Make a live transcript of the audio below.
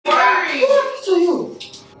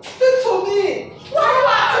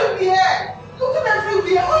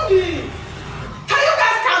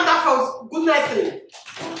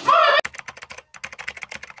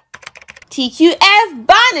TQF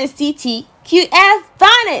bonnets, TQF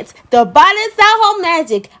bonnets. The bonnets that hold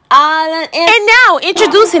magic. And now,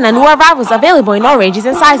 introducing a new arrivals available in all ranges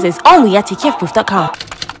and sizes, only at tqfbooth.com.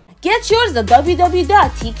 Get yours at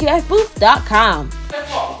www.tqfbooth.com.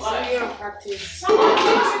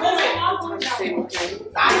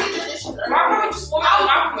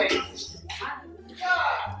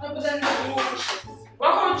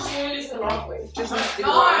 Why can't we just move this the wrong way? Just because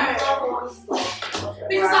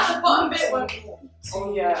that's the bottom bit one.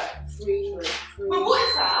 Oh yeah. Three. Wait, what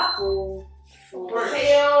is that? Four.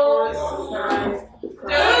 Tails. 9.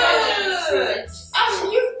 Dude!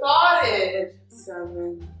 Actually, you farted.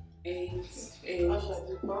 7, 8,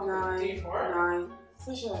 9.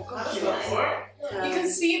 You can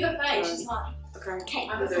see the face. She's like. Okay.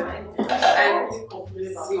 And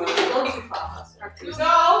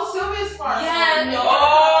no, Sylvia's fast. Yeah, no. No,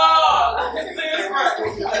 but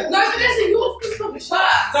listen, yours is not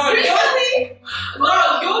fast. No,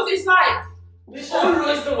 yours is like.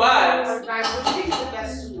 Always the worst. What do you think is the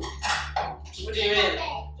best soup? What do you mean?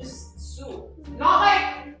 Just soup. Not like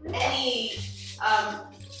any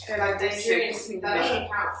like Nigerian soup. That doesn't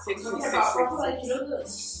count. 6.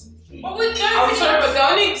 But we don't. I'm sorry, but the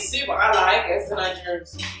only soup I like is the Nigerian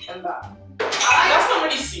soup, and that. That's not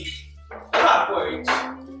really soup. I like porridge. I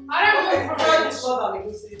don't want porridge.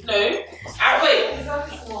 No. Wait.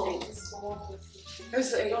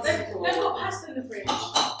 They've got pasta in the fridge.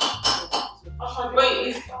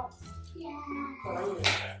 Wait.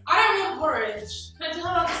 I don't want porridge. Can I just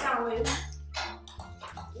have like a sandwich?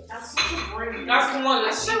 That's such a boring. That's the one.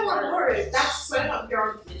 I don't want porridge. That's so not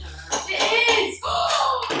your. It is.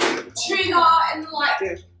 Tuna and like a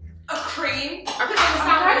cream. I can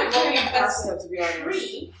understand why you're getting pasta to be honest.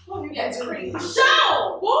 Cream? What have you get cream?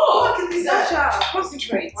 Shell! What? Look at this shell.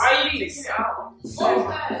 Concentrate. Why are you leaving it out? What is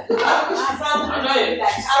that? I know.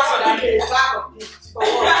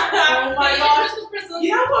 Oh my god.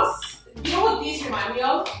 You know what these remind me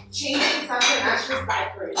of? Changing Santa and Ashley's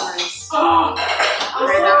diapers. Nice. Oh!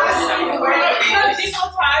 This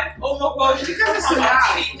whole time, oh my gosh, because it's so loud. I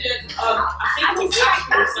think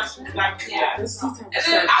it's actually like, yeah. And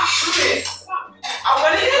then after this, I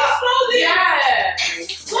want it exploded. Yeah.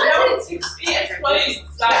 It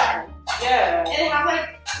explodes. Like, yeah. And it has like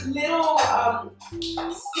little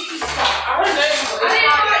sticky stuff. I don't know. I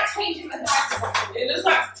didn't like changing the diapers. It looks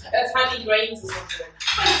like tiny grains or something.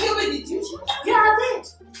 But Silver, did you? Yeah, I did.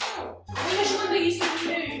 Because you remember you used to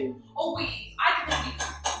do. Oh wait, I can do.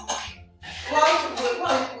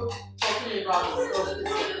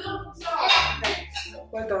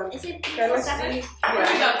 Well done. Is it let's do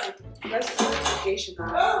notification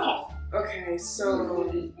now. Okay, so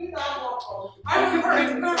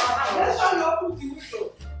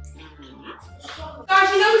guys,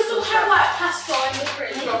 you know we still have like pasta in the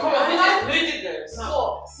fridge. Who did this?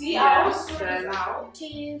 See, I was doing now.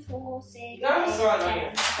 2, 4, 6. Guys,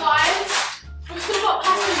 we've still got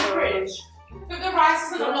pasta in the fridge. Put the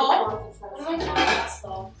rice in the lot. Well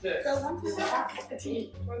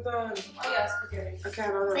done. Oh yes, okay. Okay,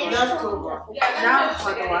 another one. Now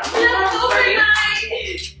for the one. Very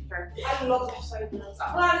nice. I love pasta.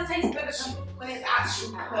 Well, it tastes better when it's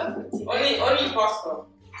actually perfect. Only pasta.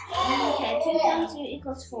 Okay, 2 times 2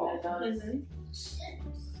 equals 4.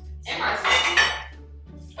 And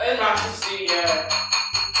rice is sweet, yeah.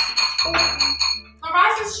 The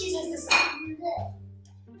rice and cheese is the same.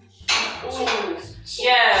 Ooh.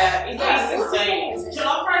 Yeah, it tastes the same.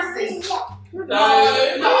 Jollof rice is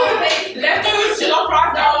no. Leftovers jollof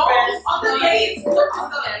rice are the best. On the dates, no.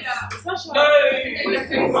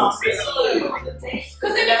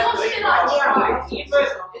 Because if it comes in like dry, it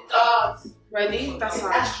does. Ready? That's so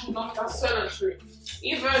not true.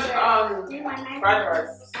 Even fried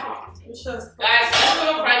rice. Guys,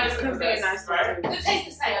 I'm fried rice is very nice, right? It tastes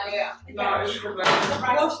the same, yeah. No, it's the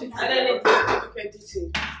best. And then it's okay, do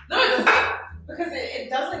 2. No, it doesn't. Because it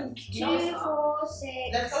doesn't. 2, 4,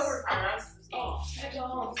 6. That's over fried rice.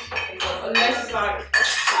 Unless it's like.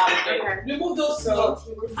 Remove those salts.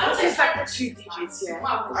 I don't think it's like 2 digits, yeah. I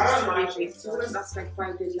don't mind it. So that's like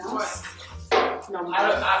 5 digits. No, I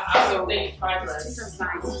don't think 5 rice. 2 times 9,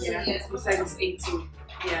 yeah. It's like it's 18.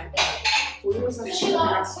 Yeah. We always have to show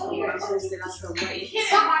us for the last one.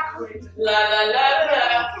 La la la la.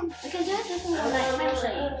 You can do it like French. You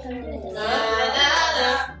can do it. La la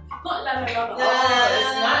la. Not la la la.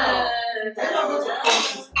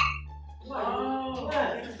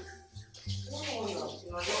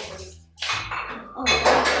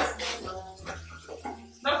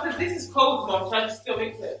 No, because this is cold, Mom, so I just still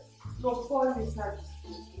mix it. No, cold is not.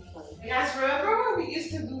 You guys remember when we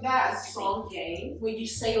used to do that song game where you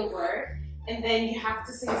say a word and then you have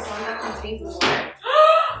to sing a song that contains the word.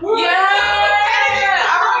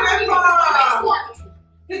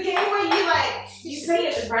 The game where you say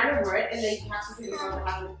a random word and then you have to sing a song that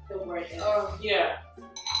has the word in it. Yeah.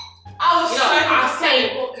 I was I'm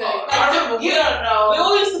saying, you don't know. We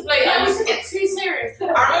all used to play that. We used to get too serious. I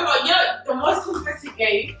remember, the most competitive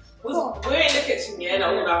game was we were in the kitchen, and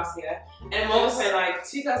all of us here, and Mom was saying like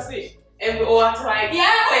CATFISH, and we all had to say the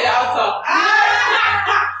answer.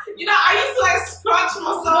 I used to scratch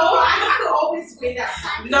myself. I used to always win that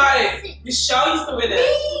song. No, Michelle used to win it.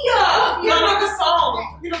 No, not the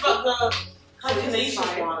song. But the combination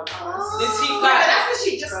one. That's what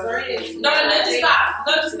she just learned. No, just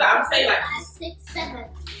that. I'm saying 6, 7.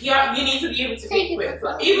 Yeah, you need to be able to be quick.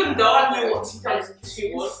 Even though I knew what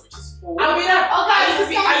 2002 was, which is 4. I mean, I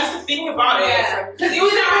used to think about it because it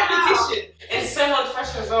was a repetition and so much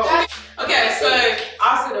pressure as well. Okay, so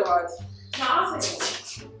I'll say the words. No, I'll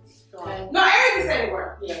say the word. No, Eric can say the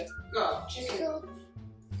word. Yeah. Go. Chicken noodle soup.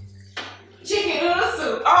 Chicken noodle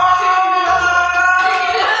soup.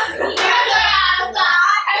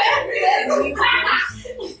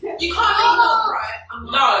 You can't make up, right?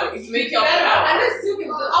 No, it's make your own. I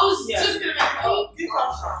was just gonna make it up.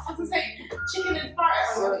 I was gonna say chicken and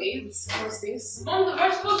fries. What's this? Mom, the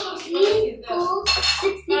vegetables look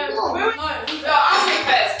 64. No, I'll say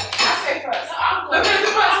first. Look at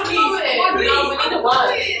the first, please. No, we need a word.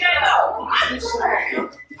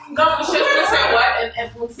 No, we should say what and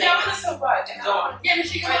we'll say. Yeah, I'm so right. Go on. Yeah, but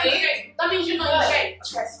you know the game. That means you know the game.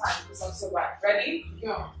 That's fine, because I'm so right. Ready?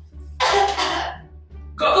 Go.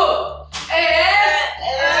 Go. That's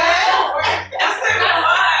the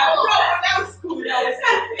word. That was cool. I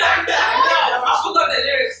forgot the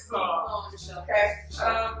lyrics. Okay.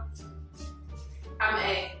 I'm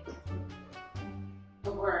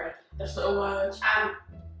a word. That's not a word. I'm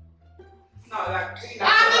a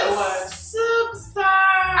superstar.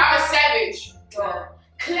 I'm a savage.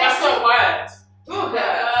 That's not a word.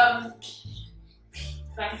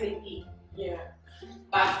 Like say E. Yeah.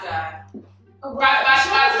 Bad guy.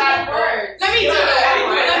 Bad word. Let me do it.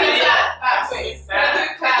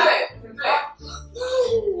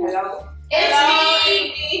 Hello. It's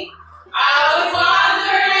me. I was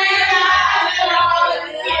wondering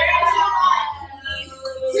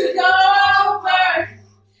to go over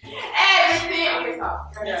everything. Okay, stop.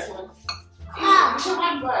 Next one. Which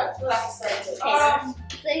one word? We'll have to say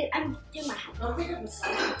it. I'm doing my hand. Don't think of the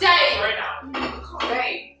song. Day. Right now.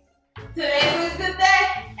 Day. Today was the day.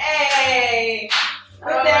 Hey.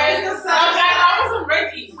 But there is the sun. I wasn't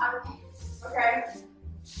ready. Okay.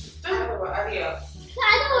 I Idea.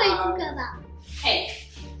 don't know what you're talking about. Cake.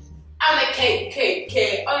 I'm a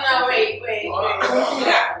cake. Oh no, wait.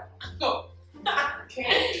 Go.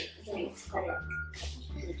 Cake.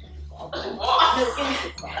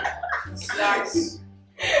 Snacks.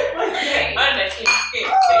 Okay. Cake.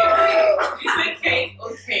 You said cake or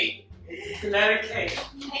cake? Banana cake.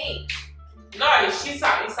 Cake. No, she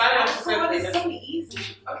sounded like she said It's so easy.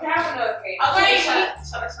 Okay, I have another cake. Okay, shall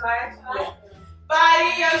I? Body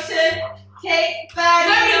ocean. Cake. Body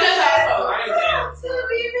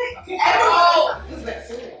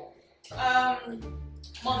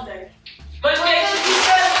Monday.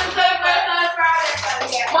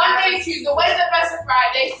 Monday, Tuesday, Wednesday, Thursday,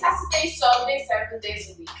 Friday, Saturday, Sunday, 7 days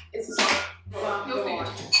a week. It's a song.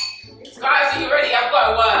 Guys, are you ready? I've got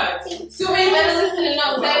a word. So many better listen and know.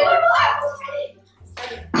 Say what?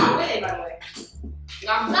 I'm winning, by the way.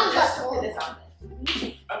 I'm just putting this out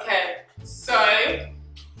there. Okay, so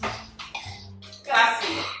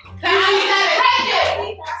classy.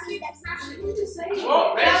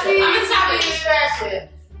 What?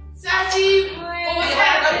 Sassy. What was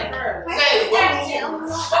happening? Say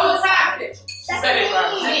what was happening? She said it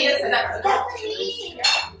right.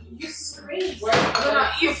 You screamed. I'm gonna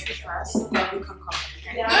eat first, then we can come.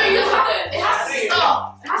 No, you have to. It has to stop.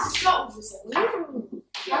 It has to stop.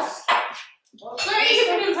 Yes.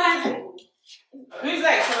 Who's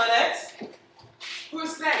next? Am I next?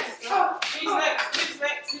 Who's next? Who's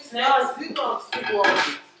next? No, speak on.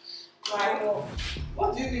 Right. What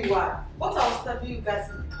do you mean why? What I was telling you guys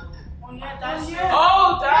in the morning.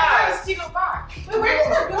 Oh, Dad! Still back. Wait, where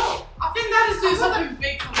did I go? I think that is doing something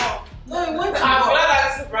big. Come on. No, it went to I'm glad that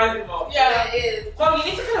is surprising, Mom. Yeah, it is. Mom, you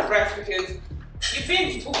need to kind of rest because you've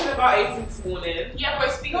been talking about it since morning. Yeah,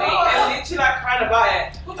 but speak And late. literally like crying about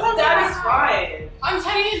it. That is fine. I'm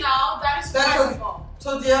telling you now, that is That's surprising.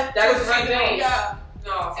 So dear, That is 2 days. Yeah.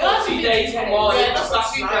 No, It was 2 days today. more. Yeah, That's that's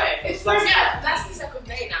last 2 night. days. It's last Yeah, that's the second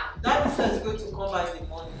day now. that is going to come by in the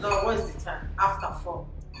morning. No, what is the time? After 4.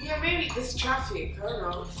 Yeah, maybe this traffic. I don't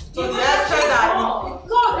know. So the answer that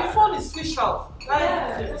God, the phone is switched off.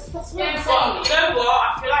 That's what I'm saying. But you know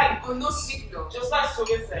what? I feel like Oh, no signal. just like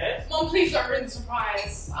Sophia said, Mom, please don't ruin the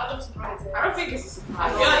surprise. I don't surprise it. I don't think it's a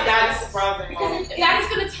surprise. I feel like Dad is surprising. Because if Dad's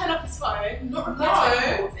gonna turn off his phone, not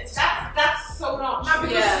reply. That's so not No, true.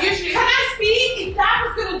 because usually. Can I speak? If Dad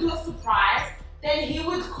was gonna do a surprise, then he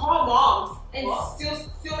would call Mom and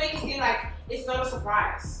still make it seem like it's not a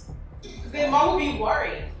surprise. Then Mom would be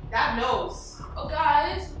worried. Dad knows. Oh,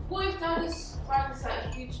 guys, what if Dad is writing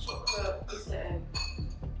like huge chocolate Easter egg?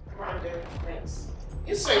 Random things.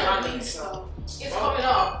 It's so I random. think so. It's coming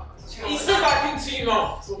up. He's still like in 2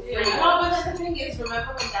 months or 3 months. No, but then the thing is,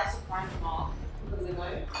 remember when Dad surprised Mom?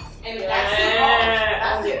 And Yeah.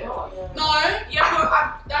 that's it. No, yeah,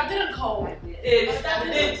 but I didn't call.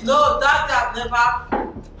 No,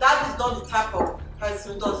 Dad is not the type of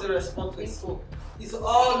person who doesn't respond to his phone. He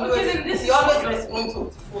always responds to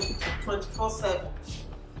the phone 24/7.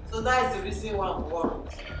 So that is the reason why I'm worried.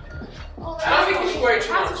 Oh, I don't think we should worry too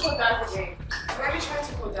Try to much. call Dad again. Let me try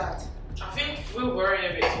to call Dad. I think we're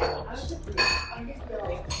worrying a bit too much.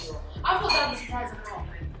 I thought Dad was surprising Mom.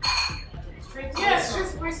 Yeah, straight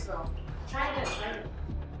to voicemail. Try it.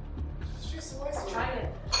 Straight to voicemail. Try it.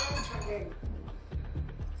 Try again.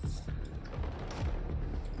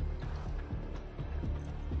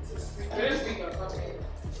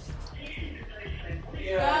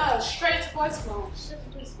 Yeah, straight to voicemail. Straight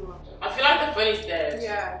to voicemail. I feel like the phone is dead.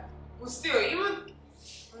 Yeah. Well, still, even.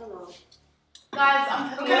 I don't know. Guys, I'm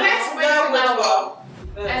telling Okay, let's wait for an hour.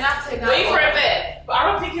 And after that. Wait for a bit. But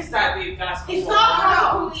I don't think it's that deep, guys. It's not for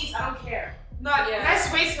the police. I don't care. No,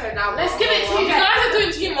 let's wait for an hour. Let's give it 2 You guys are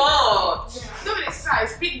doing too much. No, but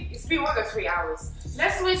it's been more than 3 hours.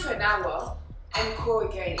 Let's wait for an hour and call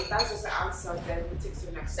again. If that doesn't answer, then we'll take to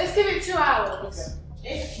the next. Let's give it 2 hours.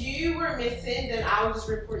 Okay. If you were missing, then I would just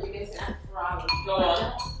report you missing after 4 hours. Go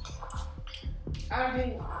on. I don't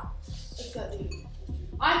think exactly.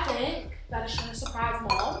 I think that it's trying to surprise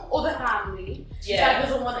Mom or the family. Yeah. Dad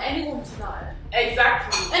doesn't want anyone to know.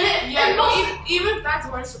 Exactly. And Yeah, and but not, even if Dad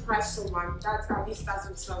won't surprise someone, Dad at least does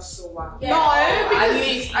himself so well. Yeah. No,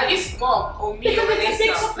 At least Mom or me Because or it's a big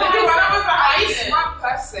Melissa. surprise. At least one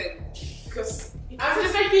person. Because I'm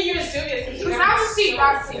just making you and Sylvia since I haven't seen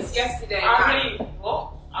Dad since yesterday. I really,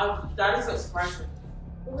 what? That is not surprising.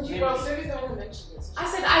 would you Well, Sylvia's the one who mentioned this. I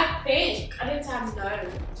said I think. I didn't say I know.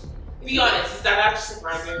 Be honest, is that actually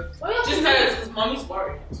surprising? What are you Just asking tell me? us because mommy's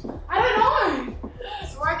worried. I don't know.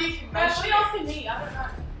 So why do you keep What are mentioning you asking me? I don't know.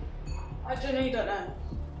 I genuinely don't know.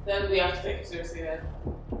 Then we have to take it seriously then.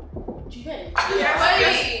 Do you think? Yeah,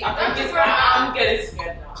 wait. I think I'm getting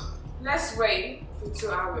scared now. Let's wait for 2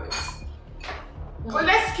 hours. Well,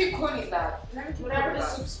 let's keep calling that. Whenever the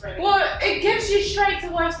soup's ready. Well, it gives you straight to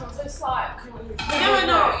voicemail, so it's like. You never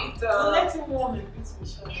know if Let him warm it,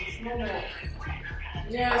 Michelle. It's no more.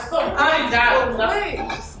 Yeah, stop doing that.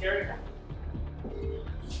 That's just scary.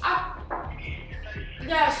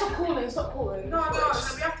 Yeah, stop calling, stop calling. No, we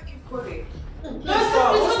have to keep calling. No,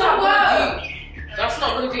 it's not work. That's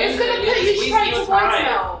not going to do It's anything. gonna put you straight to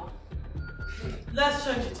voicemail. Let's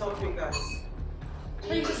change the topic, guys.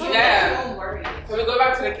 Yeah. Don't worry. Can we go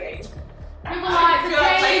back to the game? We were like, feel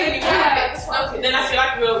like playing okay, anymore. yeah, Okay. Then I feel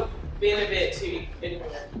like we're being a bit too anyway.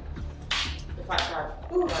 The fact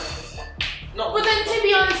that not. But then, to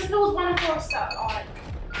be honest, if it was one of us that like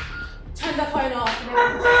turned the phone off and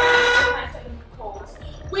then taking calls,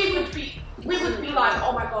 we would be like,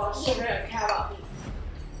 oh my gosh, they don't care about me.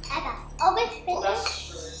 Always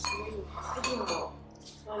That's finish. true.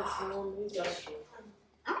 That's true.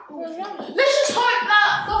 Let's just hope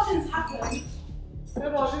that nothing's happened.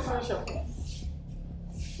 Maybe I'll just finish up.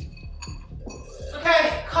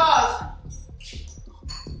 Okay, card.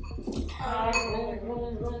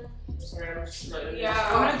 Sorry, I'm just not. Yeah,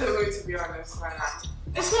 I'm in the mood to be honest right now.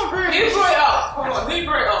 It's not rude. Who brought it up? Come on, who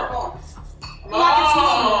brought it up?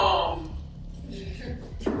 Mom.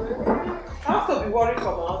 I have to be worried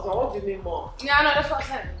for my husband. What do you mean, Mom? Yeah, I know, that's what I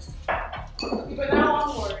said. But now I'm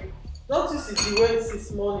worried. Don't you see the way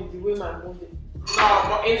it's morning, the way my mood is?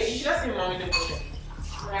 No, you should have seen mommy didn't go there.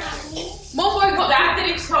 Mom woke up. Dad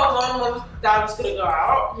didn't tell mom Dad was gonna go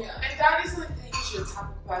out. Yeah. And that isn't the usual type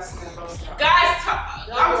of person that does that. Guys,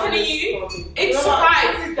 I'm telling you, it's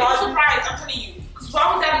surprise. It's surprise. I'm telling you. Because why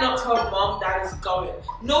would Dad not tell Mom Dad is going?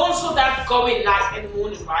 No one saw Dad going like in the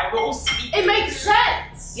morning, right? We're all sleeping. It makes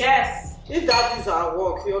sense. Yes. If Dad is at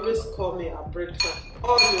work, he always call me at break time.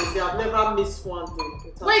 Always, I've never missed one day.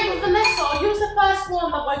 Wait, but Vanessa, you was the first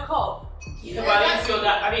one that woke up. Yeah, but I didn't feel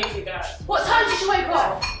that. I didn't see that. What time did you wake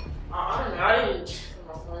up? I don't know. I didn't check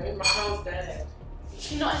my phone. My phone's dead.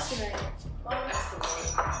 You're not estimating.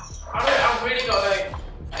 I really got like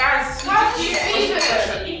Guys, What do you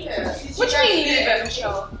mean,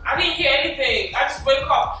 Michelle? I didn't hear anything. I just woke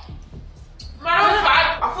up. Man, I was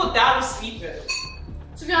fine. I thought Dad was sleeping.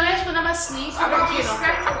 To be honest, when I'm asleep, I don't hear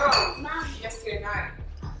nothing. Yesterday night.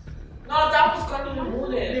 No, Dad was gone in the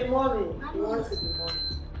morning. In the morning. You want it in the morning.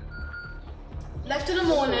 Left in the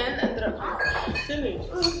morning and then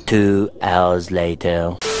Finish. 2 hours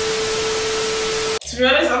later. To be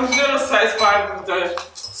honest, I'm still not satisfied with the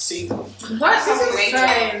soup. What? This is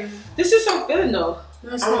Same. This is so filling though.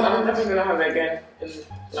 No, it's I'm not. never gonna have it again.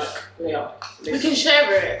 Yeah. We can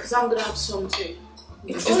share it because I'm gonna have some too.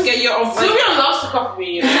 Just get your own. Sylvia loves to copy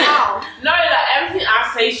me. Wow. No, like everything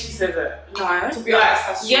I say, she says it. No. To be honest,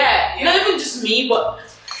 that's true. Yeah, not even just me, but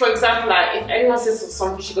for example, like if anyone says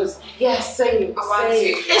something, she goes, "Yeah, same." I want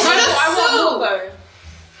same. it. It's just I want more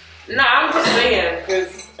though. Nah, I'm just saying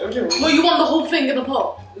because Well, you want the whole thing in the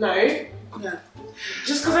pot? no. Yeah.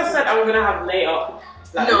 Just because I said I'm gonna have later,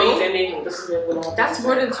 like No. later, maybe this is what I'm gonna have. That's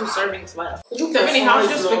more than 2 servings left. Stephanie, how's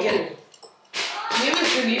your spaghetti? You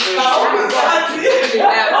was really Oh my God.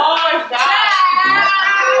 Oh, it's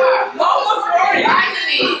that. Almost ready.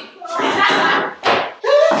 Finally.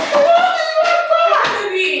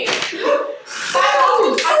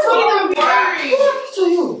 I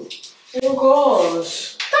told you. Oh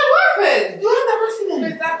gosh. That happened. You had that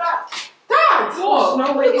accident. Is that bad? Dad! What?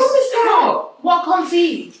 No way. Come inside. What comes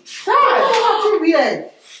he? Dad. That's weird.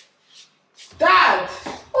 Dad!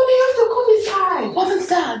 Oh, they have to come inside. What's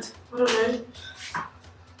Dad? I don't know.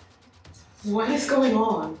 What is going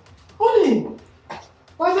on? Honey.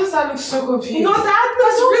 Why does that look so confused? No, that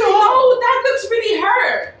looks really. No, that looks really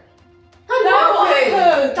hurt. What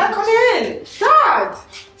happened? Dad, come in. Dad!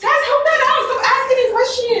 Dad, help that out. Stop asking any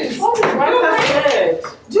questions. Oh, why is that dead?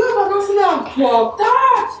 Do you have an accident? Well,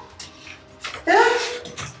 Dad. eh?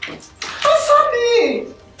 What's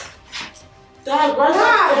happening? Dad, why is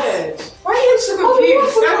that dead? Why are you so Oh,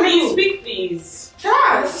 confused? what? Dad, can you speak, please?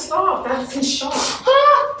 Dad! Stop. Dad's in shock.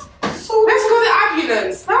 So Let's call the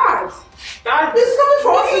ambulance. Dad! Dad, it's coming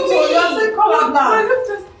from hospital. You have to call an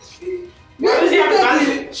ambulance. where does he have a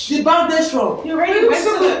bandage? The bandage from. You already I'm went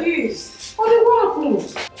so to the. confused. Oh, they want to.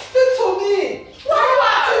 Speak to me. Why are you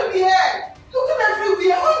acting here? Looking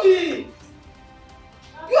everywhere. Honey.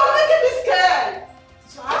 You are making me scared.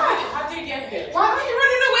 So how did you get here? Why are you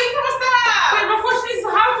running away from us, Dad? Wait, my question is,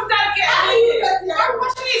 how did Dad get How did you here? get here? My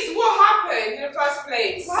question is, what happened in the first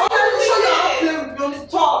place? Why are you sure you're not playing with me on this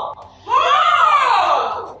talk?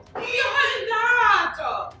 Oh! You're hurting Dad!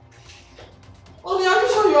 Honey, are you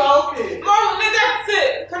sure you are okay? Mom, that's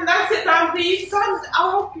it. Can that sit down, please? I'll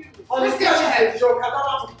help you. Honey, Let's get your head. it's a joke. I don't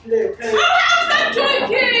have to play, okay? How's that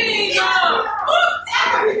joking?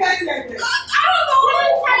 How did you get here? I don't know. What are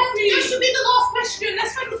you trying to do? That should be the last question.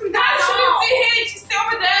 Let's focus on Dad. She shouldn't sit here. She's still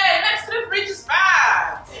over there. Next to the fridge is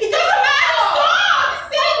bad. It doesn't matter. Stop.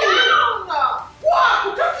 Sit down.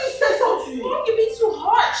 What? Can't you say something? Mom, you're being too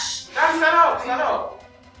harsh. Dad, stand up, stand up.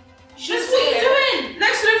 That's what you're doing.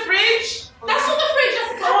 Next to the fridge. That's not the fridge. That's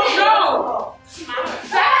the cabinet. No.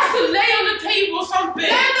 That has to lay on the table or something. Lay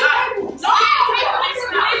on the table. No, next to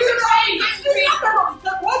the table.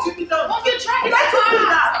 What do you mean now? Mom, you're trying to Let's do get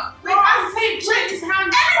that. Wait, I say check his hand.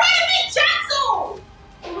 Everybody be gentle.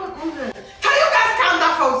 Oh my goodness. Can you guys calm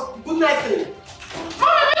down for goodness sake? Mom,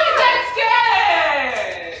 I'm really that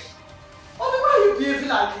scared. Oh, why are you behaving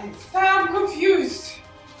like this? Dad, I'm confused.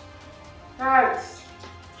 Dad.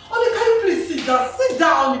 Honey, can you please sit down? Sit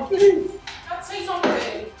down, please. Dad, say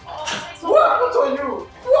something. Oh, say something. What happened to you?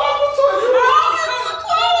 What happened to you? Mom,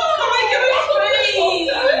 come on, give me space.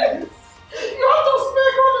 You have to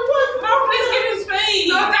speak on the voice. Mom, please give me space.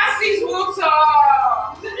 No, that's his water.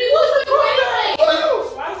 What's the problem for you?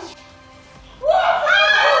 What?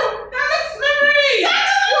 That is memory.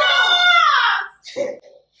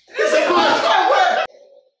 This is good. Go away.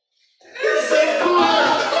 This is good.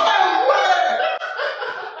 Go away.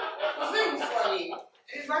 The film was funny.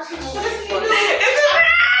 It's actually more It's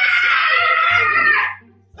funny.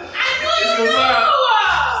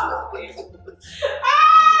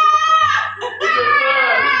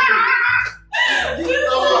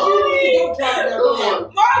 Don't drag me.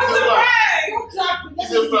 Mom, it's a prank. Don't drag me.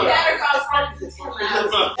 It's a prank. Better go outside this It's a prank.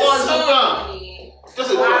 It's a prank.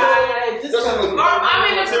 Just a prank. Alright, Just a prank. Mom, I'm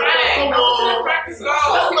in the prank. Come on. Practice go.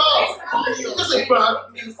 Just a prank.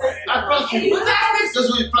 I prank you. But that's Just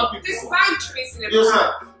when you prank this people. boundaries in the Yes, prank.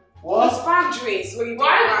 sir. These boundaries where you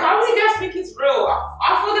Why would you guys think it's real?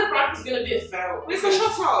 I thought the prank was gonna be a fail. Listen,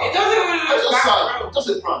 shut up. It doesn't even I look just that saw real. it. Just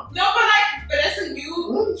a prank. No, but listen, you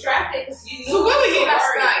trapped it because you. So where were you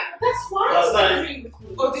last night? That's why. Last night.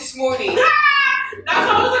 Oh, this morning. That's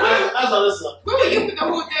what I was like. That's a listen. Where were you for the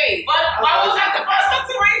whole day? But I was like the first one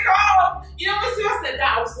to wake up. You know, when Sylvia said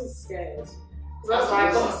that, I was so scared. Because I was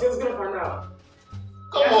like, oh, Sylvia's gonna find out.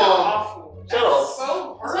 Come on. Shut up.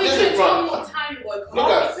 So you should tell me what time you woke up. Look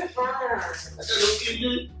at It's a prank. I said, look,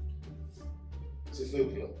 you. It's a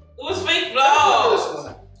fake vlog. It was fake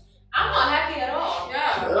vlog. I'm not happy at all.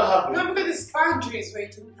 Yeah. You're not happy. No, because it's boundaries where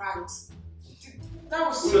you do pranks. That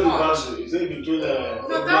was Who too are the much. boundaries? Is it between that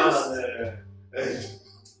man was- and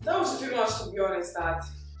That was too much, to be honest, Dad.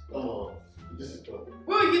 come on. This is trouble.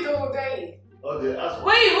 Where were you the whole day? Oh, they asked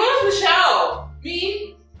Wait, where's Michelle?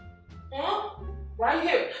 Me? Huh? Why are you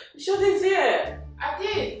here? Michelle didn't see it. I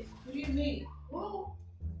did. What do you mean? Well,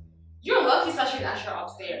 you're lucky Sasha and Asher are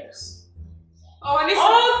upstairs. Oh, and it's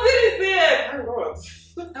Oh, this is it. Thank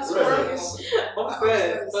God. that's Where horrible. is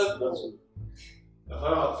Upstairs.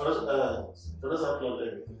 First upload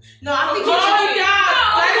everything. No, I think Oh, you should yeah.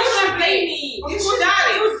 No, Why you did should you blame blame me. me? You should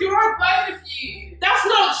It was your both of you. That's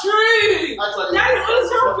not true. Actually, That is always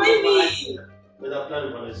your baby. With a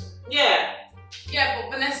plan for this. Yeah. Yeah,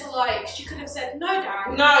 but Vanessa, like, she could have said, no,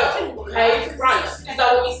 Dad. No. Okay, it's prank. Is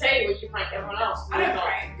that what you say when you prank everyone else? I don't No.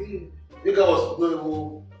 prank. You guys was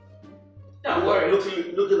no, Don't worry.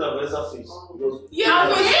 looking at Vanessa's face. Yeah, I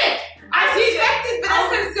did. I suspected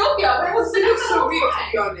Vanessa and Sylvia, but it was so weird,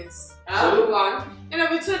 to be honest. One. And I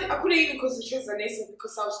couldn't even concentrate on Vanessa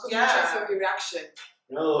because I was concentrating on the reaction.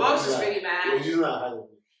 No, I was just really mad. You're using that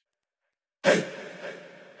hand.